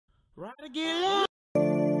Father,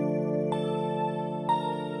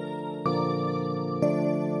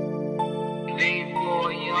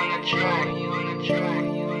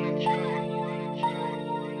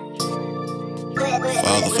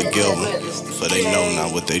 forgive them, for they know not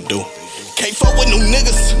what they do. Can't fuck with new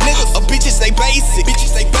niggas. Or bitches, they basic.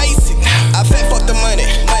 I fat fuck the money.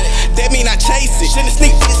 That mean I chase it. Shouldn't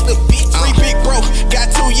sneak this little bitch. Free big bro. Got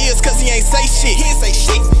 2 years cause he ain't say shit.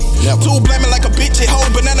 Two blaming like a bitch.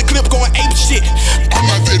 Hold banana clip going ape shit. I'm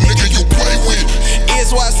not that nigga you play with.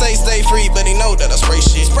 Is why I say stay free, but he know that I spray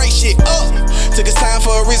shit up. Took his time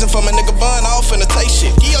for a reason for my nigga bun off and to taste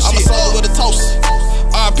shit. I'm a solo with a toast.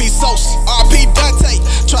 RP Sauce, RP Dante.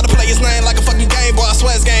 Try to play his name like a fucking game, boy, I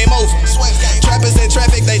swear it's game over. Trappers in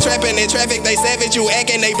traffic, they trapping in traffic, they savage. You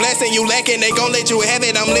acting, they blasting, you lacking, they gon' let you have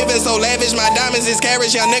it. I'm living so lavish, my diamonds is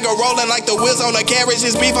carriage. Young nigga rolling like the wheels on a carriage.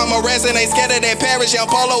 His beef, I'm harassing, they scared of that parish.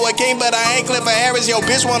 Young Polo a king, but I ain't Clifford Harris. Yo,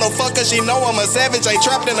 bitch wanna fuck her, she know I'm a savage. Ain't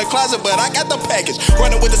trapped in the closet, but I got the package.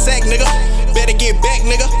 Running with the sack, nigga. Better get back,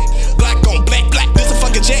 nigga. Black on black, this a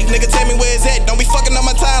fucking jack, nigga. Tell me where it's at. Don't be fucking on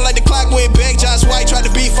my time like the clock went back. Josh White tried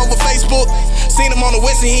to beef over Facebook. Seen him on the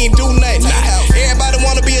west and he ain't do nothing. Everybody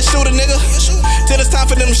wanna be a shooter, nigga. Till it's time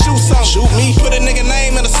for them to shoot something. Shoot me. Put a nigga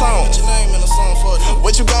name in a song.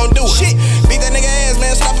 What you gon' do? Shit. Beat that nigga ass,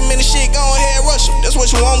 man. Stop him in the shit. Go ahead, rush him. That's what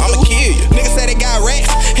you want to do. I'ma kill you. Niggas say they got racks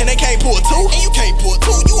and they can't pull two. And you can't pull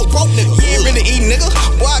two. You a broke nigga. You ain't really eating, nigga.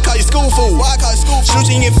 Boy, I call you school food. Shoot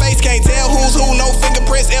you in your face, can't tell who's who. No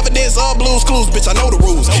fingerprints, evidence, or Blue's Clues. Bitch, I know the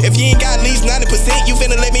rules. If you ain't got at least 90%, you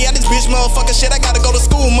finna let me out this bitch, motherfucker shit. I gotta go to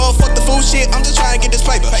school, motherfuck the food shit. I'm just trying to get this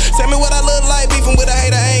paper. Tell me what I look like, beefing with a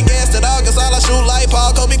hater. I ain't gassed at all, cause all I shoot like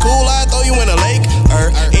Paul Kobe cool. I throw you in a lake.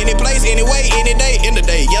 Any place, anyway, any day, in the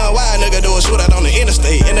day. Young wild nigga do a shootout on the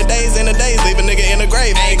interstate. In the days, leave a nigga in the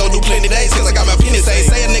grave. I ain't gon' do plenty days, cause I got my penis. Say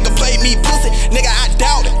a nigga play me pussy. Nigga, I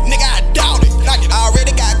doubt it. I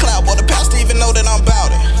already got clout, but the pastor even know that I'm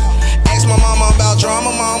bout it. Asked my mama about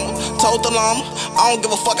drama, mama. Told the llama, I don't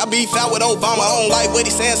give a fuck, I beef out with Obama. I don't like what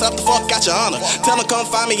he saying, so the fuck got your honor. Tell him come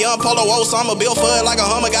find me, young Polo Osama. Built for it like a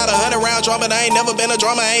Hummer, got 100 round drama. I ain't never been a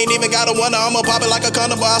drummer, I ain't even got a wonder. I'ma pop it like a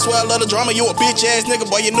condom, boy, I swear I love the drama. You a bitch ass nigga,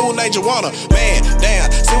 boy, you new name Juana. Man, damn,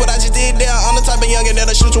 see what I just did there? I'm the type of youngin'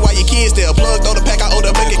 that'll shoot you while your kids there. Plug, throw the pack, I owe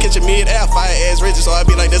the bucket, catch your mid-air. Fire ass rigid, so I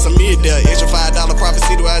be like, that's a mid there. Extra $5 profit,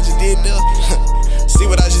 see what I just did there? See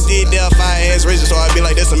what I just did there, fire ass rigid, so I be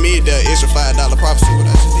like, that's a mid there. Extra $5 profit, see what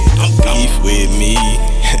I just did. I'm beef with me.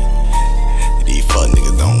 These fuck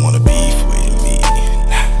niggas don't wanna beef